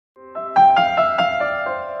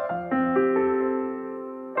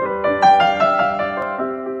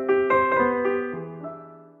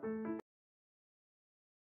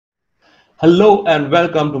Hello and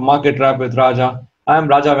welcome to Market Wrap with Raja. I am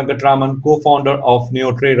Raja Venkatraman, co-founder of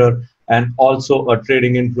NeoTrader and also a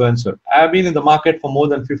trading influencer. I have been in the market for more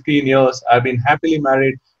than 15 years. I've been happily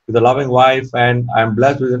married with a loving wife and I'm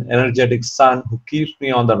blessed with an energetic son who keeps me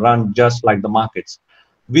on the run just like the markets.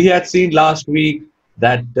 We had seen last week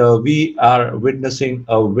that we are witnessing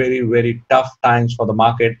a very tough times for the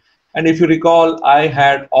market. And if you recall, I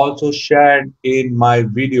had also shared in my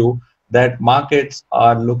video that markets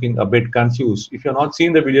are looking a bit confused. If you're not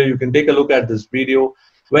seeing the video, you can take a look at this video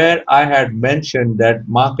where I had mentioned that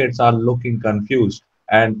markets are looking confused.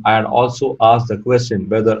 And I had also asked the question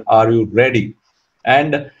whether are you ready?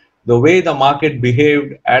 And the way the market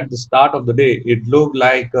behaved at the start of the day, it looked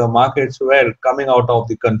like markets were coming out of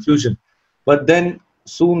the confusion. But then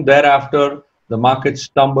soon thereafter, the market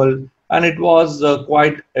stumbled, and it was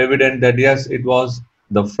quite evident that yes, it was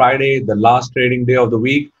the Friday, the last trading day of the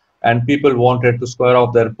week, and people wanted to square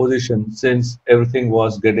off their position since everything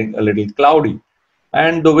was getting a little cloudy.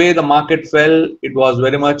 And the way the market fell, it was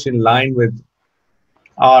very much in line with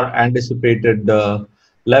our anticipated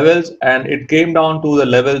levels, and it came down to the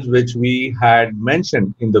levels which we had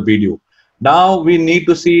mentioned in the video. Now we need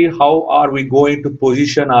to see how are we going to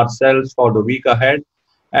position ourselves for the week ahead.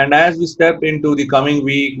 And as we step into the coming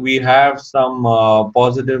week, we have some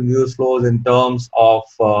positive news flows in terms of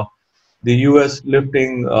the US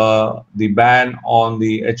lifting the ban on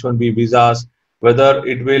the H-1B visas, whether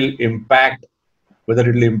it will impact whether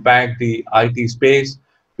it will impact the IT space.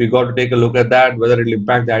 We got to take a look at that, whether it will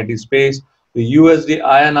impact the IT space. The USD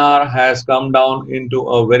INR has come down into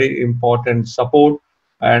a very important support.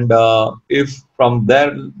 And if from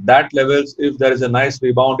there, that levels, if there is a nice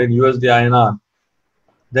rebound in USD INR,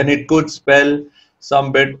 then it could spell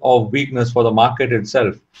some bit of weakness for the market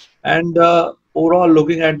itself. And overall,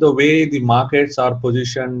 looking at the way the markets are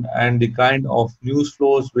positioned and the kind of news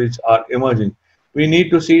flows which are emerging, we need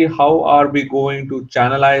to see how are we going to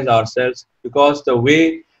channelize ourselves, because the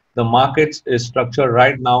way the markets is structured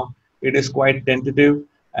right now, it is quite tentative,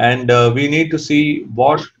 and we need to see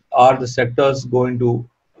what are the sectors going to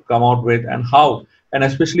come out with and how. And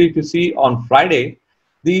especially if you see on Friday,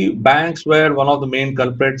 the banks were one of the main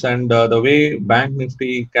culprits, and the way Bank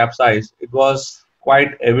Nifty capsized, it was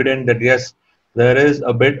quite evident that yes, there is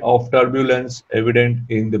a bit of turbulence evident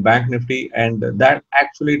in the Bank Nifty, and that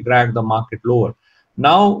actually dragged the market lower.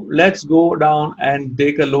 Now let's go down and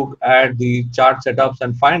take a look at the chart setups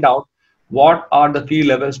and find out what are the key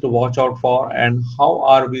levels to watch out for and how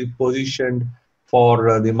are we positioned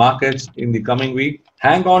for the markets in the coming week.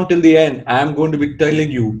 Hang on till the end. I'm going to be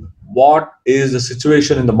telling you what is the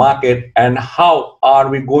situation in the market and how are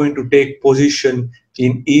we going to take position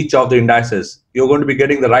in each of the indices. You're going to be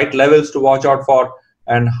getting the right levels to watch out for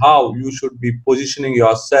and how you should be positioning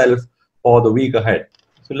yourself for the week ahead.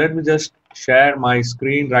 So let me just share my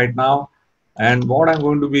screen right now, and what I'm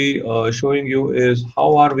going to be showing you is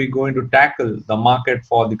how are we going to tackle the market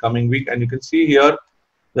for the coming week. And you can see here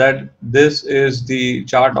that this is the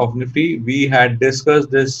chart of Nifty. We had discussed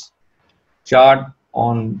this chart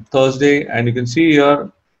on Thursday, and you can see here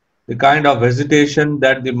the kind of hesitation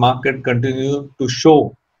that the market continued to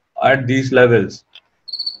show at these levels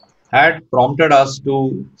had prompted us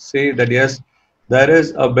to say that yes, there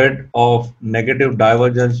is a bit of negative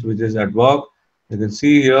divergence which is at work. You can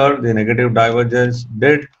see here the negative divergence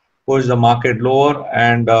did push the market lower,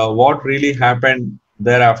 and what really happened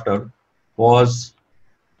thereafter was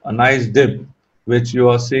a nice dip which you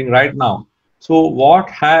are seeing right now. So what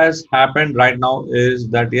has happened right now is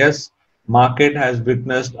that yes, market has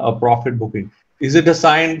witnessed a profit booking. Is it a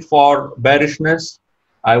sign for bearishness?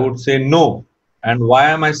 I would say no. And why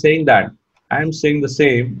am I saying that? I'm saying the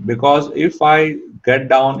same because if I get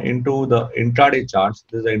down into the intraday charts,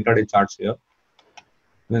 this is the intraday charts here.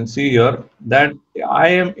 You can see here that I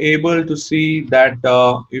am able to see that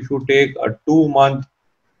if you take a 2-month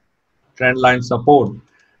trend line support,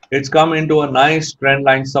 it's come into a nice trend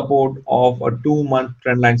line support of a 2-month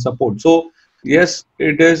trend line support. So yes,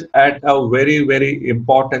 it is at a very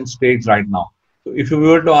important stage right now. So if you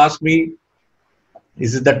were to ask me,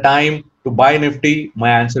 is it the time to buy Nifty? My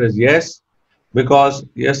answer is yes, because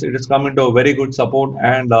yes, it has come into a very good support,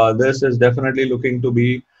 and this is definitely looking to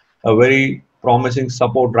be a very promising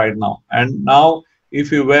support right now. And now,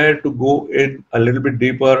 if you were to go in a little bit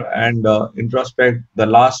deeper and introspect the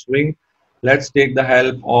last swing, let's take the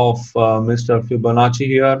help of Mr. Fibonacci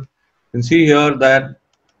here. You can see here that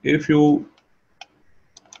if you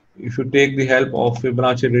take the help of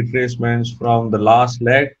Fibonacci retracements from the last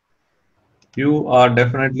leg, you are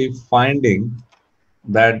definitely finding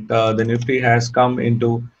that the Nifty has come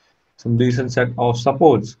into some decent set of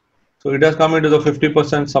supports. So it has come into the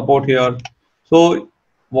 50% support here. So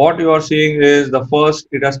what you are seeing is the first,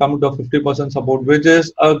 it has come into 50% support, which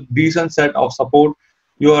is a decent set of support.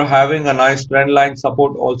 You are having a nice trend line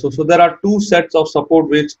support also. So there are two sets of support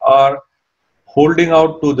which are holding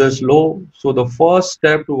out to this low. So the first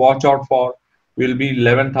step to watch out for will be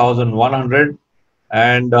 11,100.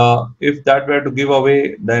 And if that were to give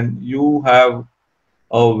away, then you have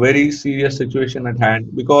a very serious situation at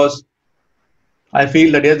hand, because I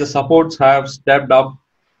feel that yes, the supports have stepped up,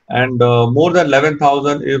 and more than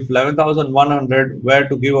 11,000. If 11,100 were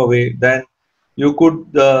to give away, then you could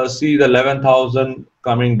see the 11,000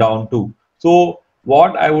 coming down too. So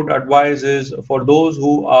what I would advise is, for those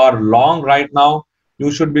who are long right now,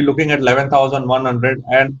 you should be looking at 11,100,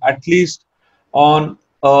 and at least on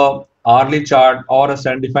a hourly chart or a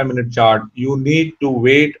 75-minute chart, you need to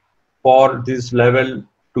wait for this level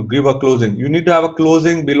to give a closing. You need to have a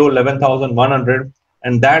closing below 11,100,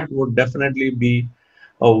 and that would definitely be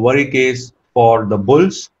a worry case for the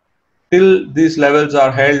bulls. Till these levels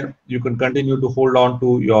are held, you can continue to hold on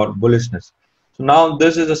to your bullishness. So now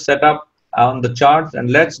this is a setup on the charts, and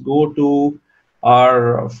let's go to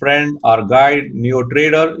our friend, our guide,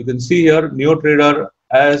 NeoTrader. You can see here, NeoTrader,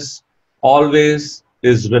 as always,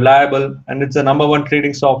 is reliable, and it's the #1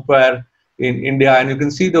 trading software in India. And you can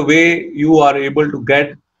see the way you are able to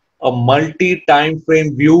get a multi-time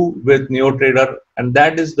frame view with NeoTrader, and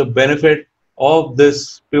that is the benefit of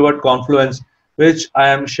this pivot confluence, which I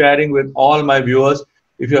am sharing with all my viewers.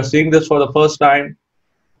 If you're seeing this for the first time,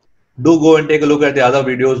 do go and take a look at the other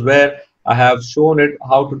videos where I have shown it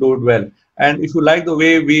how to do it well. And if you like the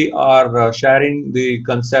way we are sharing the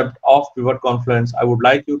concept of pivot confluence, I would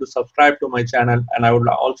like you to subscribe to my channel, and I would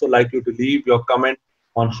also like you to leave your comment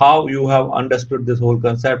on how you have understood this whole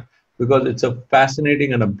concept, because it's a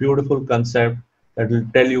fascinating and a beautiful concept that will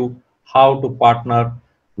tell you how to partner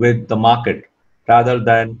with the market rather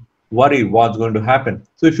than worry what's going to happen.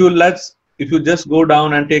 So if you just go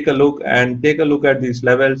down and take a look at these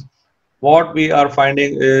levels, what we are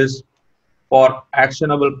finding is, for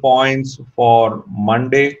actionable points for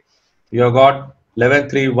Monday, you have got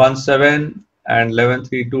 11,317 and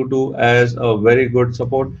 11,322 as a very good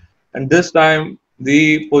support. And this time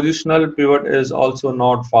the positional pivot is also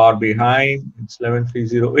not far behind. It's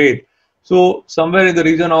 11,308. So somewhere in the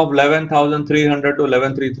region of 11,300 to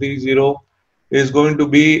 11,330 is going to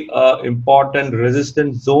be an important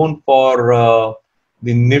resistance zone for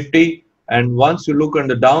the Nifty. And once you look on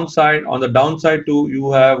the downside too,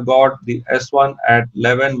 you have got the S1 at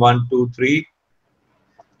 11,123.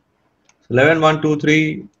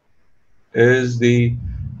 11,123 is the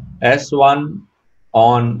S1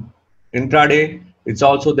 on intraday. It's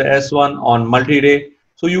also the S1 on multi-day.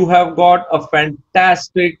 So you have got a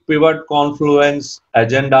fantastic pivot confluence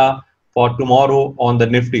agenda for tomorrow on the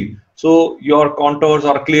Nifty. So your contours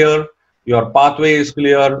are clear, your pathway is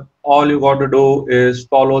clear. All you got to do is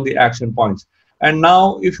follow the action points. And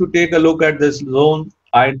now if you take a look at this zone,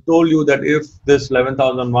 I told you that if this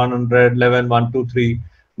 11,100, 11,123,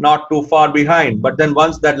 not too far behind, but then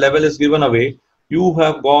once that level is given away, you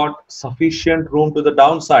have got sufficient room to the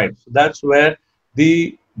downside. So that's where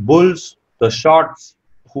the bulls, the shorts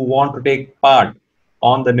who want to take part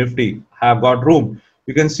on the Nifty, have got room.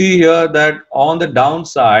 You can see here that on the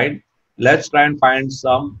downside, let's try and find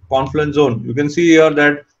some confluence zone. You can see here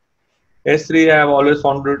that S3 I have always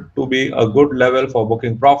found it to be a good level for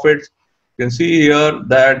booking profits. You can see here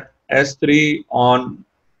that S3 on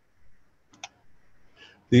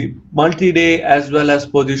the multi-day as well as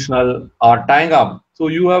positional are tying up. So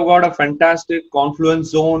you have got a fantastic confluence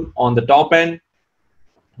zone on the top end.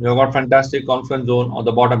 You have got fantastic confluence zone on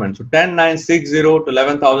the bottom end. So 10,960 to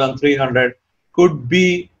 11,300 could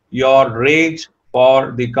be your range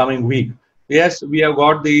for the coming week. Yes, we have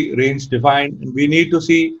got the range defined, and we need to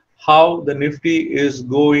see how the Nifty is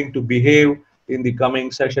going to behave in the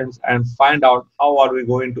coming sessions and find out how are we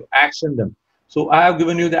going to action them. So I have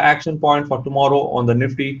given you the action point for tomorrow on the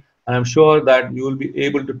Nifty, and I'm sure that you will be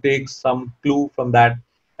able to take some clue from that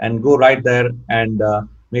and go right there and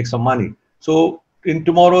make some money. So in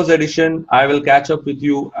tomorrow's edition, I will catch up with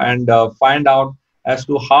you and find out as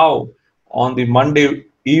to how on the Monday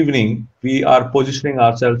evening we are positioning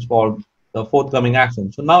ourselves for the forthcoming action.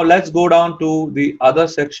 So now let's go down to the other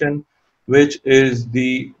section, which is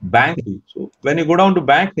the Bank Nifty. So when you go down to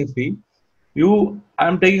Bank Nifty,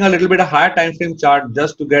 I'm taking a little bit of higher time frame chart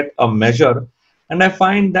just to get a measure, and I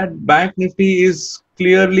find that Bank Nifty is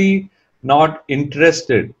clearly not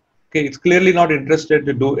interested. Okay, it's clearly not interested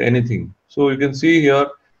to do anything. So you can see here,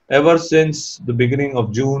 ever since the beginning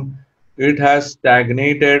of June, it has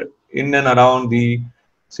stagnated in and around the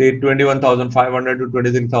say 21,500 to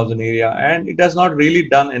 23,000 area, and it has not really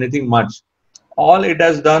done anything much. All it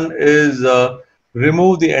has done is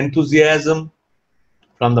remove the enthusiasm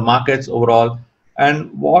from the markets overall.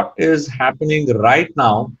 And what is happening right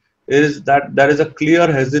now is that there is a clear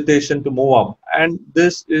hesitation to move up, and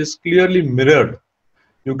this is clearly mirrored.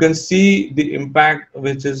 You can see the impact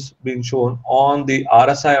which is being shown on the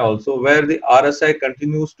RSI also, where the RSI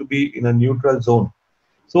continues to be in a neutral zone.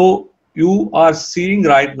 So you are seeing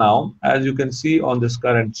right now, as you can see on this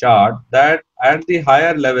current chart, that at the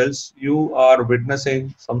higher levels you are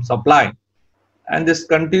witnessing some supply, and this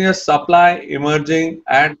continuous supply emerging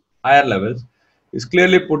at higher levels is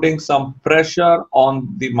clearly putting some pressure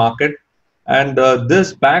on the market. And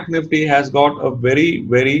this bank nifty has got a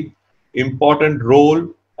very important role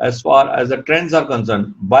as far as the trends are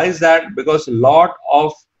concerned. Why is that? Because a lot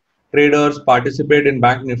of traders participate in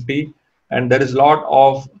bank nifty, and there is a lot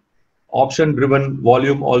of option driven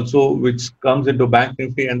volume also which comes into bank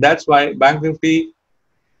nifty, and that's why bank nifty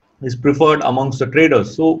is preferred amongst the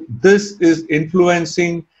traders. So this is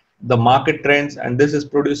influencing the market trends, and this is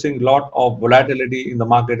producing a lot of volatility in the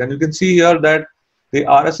market. And you can see here that the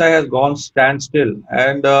RSI has gone standstill,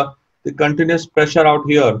 and the continuous pressure out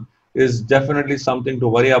here is definitely something to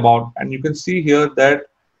worry about. And you can see here that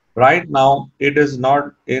right now it is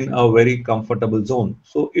not in a very comfortable zone.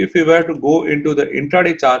 So if we were to go into the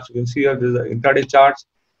intraday charts, you can see here this is the intraday charts,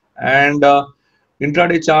 and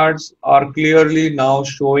intraday charts are clearly now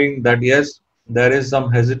showing that yes, there is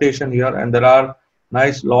some hesitation here, and there are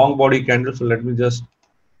nice long body candles. So let me just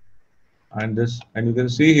find this, and you can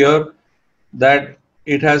see here that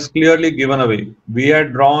it has clearly given away. We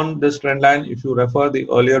had drawn this trend line. If you refer the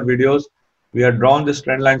earlier videos, we had drawn this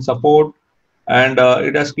trend line support, and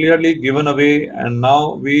it has clearly given away, and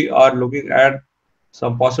now we are looking at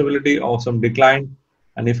some possibility of some decline.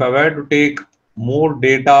 And if I were to take more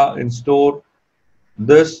data in store,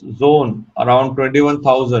 this zone around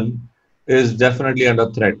 21,000 is definitely under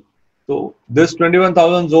threat. So this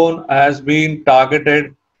 21,000 zone has been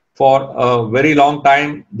targeted for a very long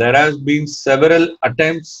time. There has been several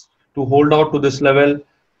attempts to hold out to this level,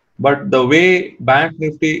 but the way Bank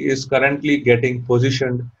Nifty is currently getting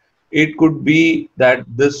positioned, it could be that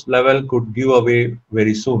this level could give away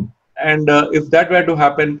very soon. And if that were to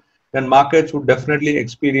happen, then markets would definitely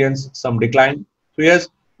experience some decline. So yes,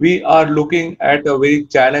 we are looking at a very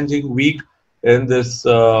challenging week in this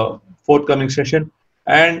forthcoming session,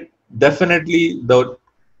 and definitely the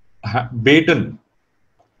baton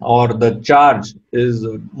or the charge is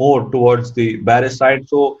more towards the bearish side.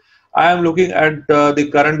 So I am looking at the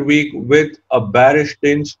current week with a bearish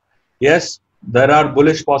tinge. Yes, there are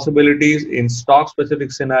bullish possibilities in stock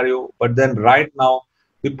specific scenario, but then right now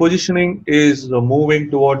the positioning is moving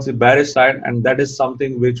towards the bearish side, and that is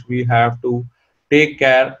something which we have to take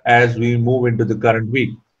care as we move into the current week.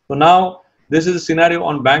 So now this is a scenario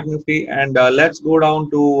on Bank Nifty, and let's go down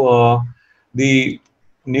to the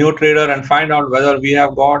NeoTrader and find out whether we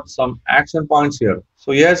have got some action points here.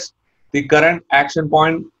 So yes, the current action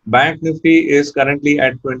point, Bank Nifty is currently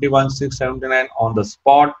at 21,679 on the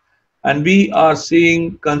spot, and we are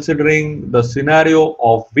seeing, considering the scenario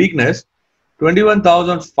of weakness,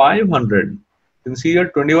 21,500. You can see here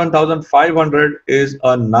 21,500 is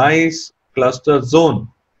a nice cluster zone.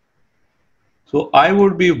 So I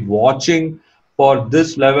would be watching for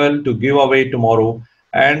this level to give away tomorrow,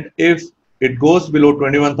 and if it goes below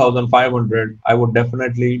 21,500, I would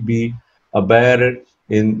definitely be a bear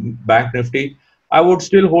in Bank Nifty. I would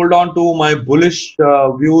still hold on to my bullish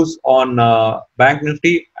views on Bank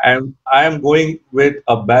Nifty, and I am going with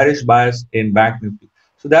a bearish bias in Bank Nifty.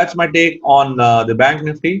 So that's my take on the Bank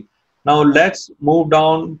Nifty. Now let's move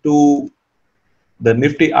down to the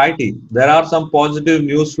Nifty IT. There are some positive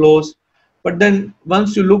news flows, but then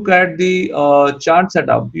once you look at the chart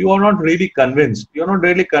setup, you are not really convinced. You're not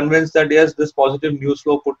really convinced that yes, this positive news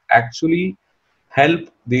flow could actually help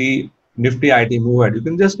the Nifty IT move ahead. You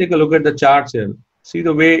can just take a look at the charts here. See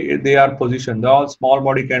the way they are positioned. They're all small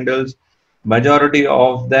body candles. Majority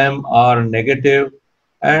of them are negative,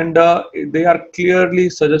 and they are clearly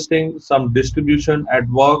suggesting some distribution at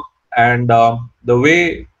work. And the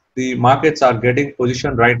way the markets are getting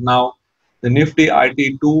positioned right now, the Nifty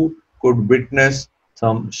IT2 could witness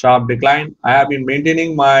some sharp decline. I have been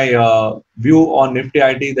maintaining my view on Nifty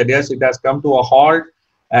IT that yes, it has come to a halt,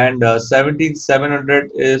 and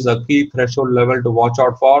 17,700 is a key threshold level to watch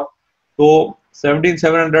out for. So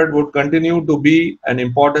 17,700 would continue to be an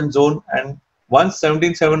important zone, and once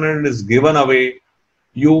 17,700 is given away,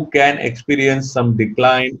 you can experience some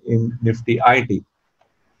decline in Nifty IT.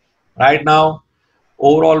 Right now,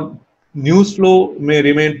 overall news flow may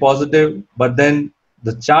remain positive, but then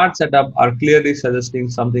the chart setup are clearly suggesting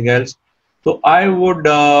something else. So I would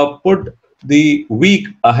put the week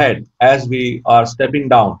ahead as we are stepping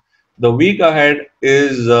down. The week ahead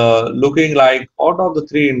is looking like out of the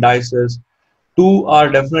three indices, two are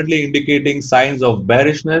definitely indicating signs of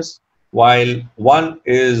bearishness, while one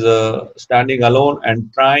is standing alone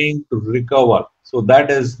and trying to recover. So that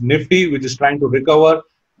is Nifty, which is trying to recover,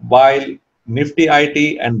 while Nifty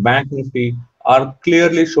IT and Bank Nifty are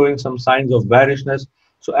clearly showing some signs of bearishness.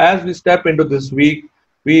 So as we step into this week,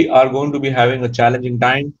 we are going to be having a challenging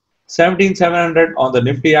time. 17,700 on the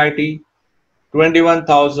Nifty IT,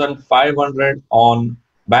 21,500 on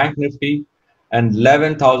Bank Nifty, and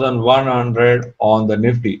 11,100 on the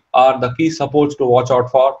Nifty are the key supports to watch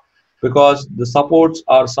out for, because the supports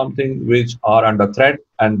are something which are under threat,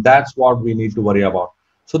 and that's what we need to worry about.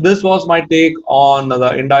 So this was my take on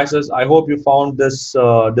the indices. I hope you found this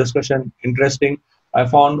discussion interesting. I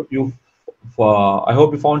hope you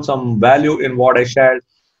found some value in what I shared.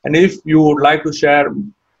 And if you would like to share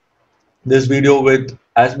this video with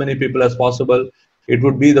as many people as possible, it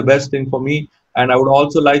would be the best thing for me. And I would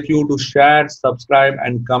also like you to share, subscribe,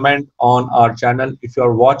 and comment on our channel. If you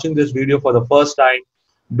are watching this video for the first time,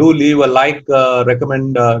 do leave a like,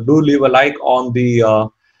 do leave a like on the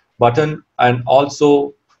button, and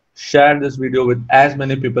also share this video with as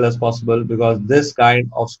many people as possible, because this kind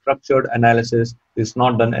of structured analysis is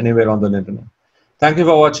not done anywhere on the internet. Thank you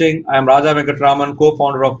for watching. I am Raja Venkatraman,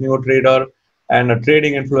 co-founder of NeoTrader and a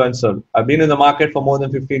trading influencer. I've been in the market for more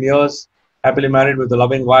than 15 years, happily married with a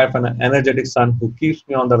loving wife and an energetic son who keeps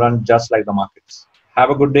me on the run just like the markets.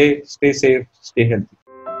 Have a good day, stay safe, stay healthy.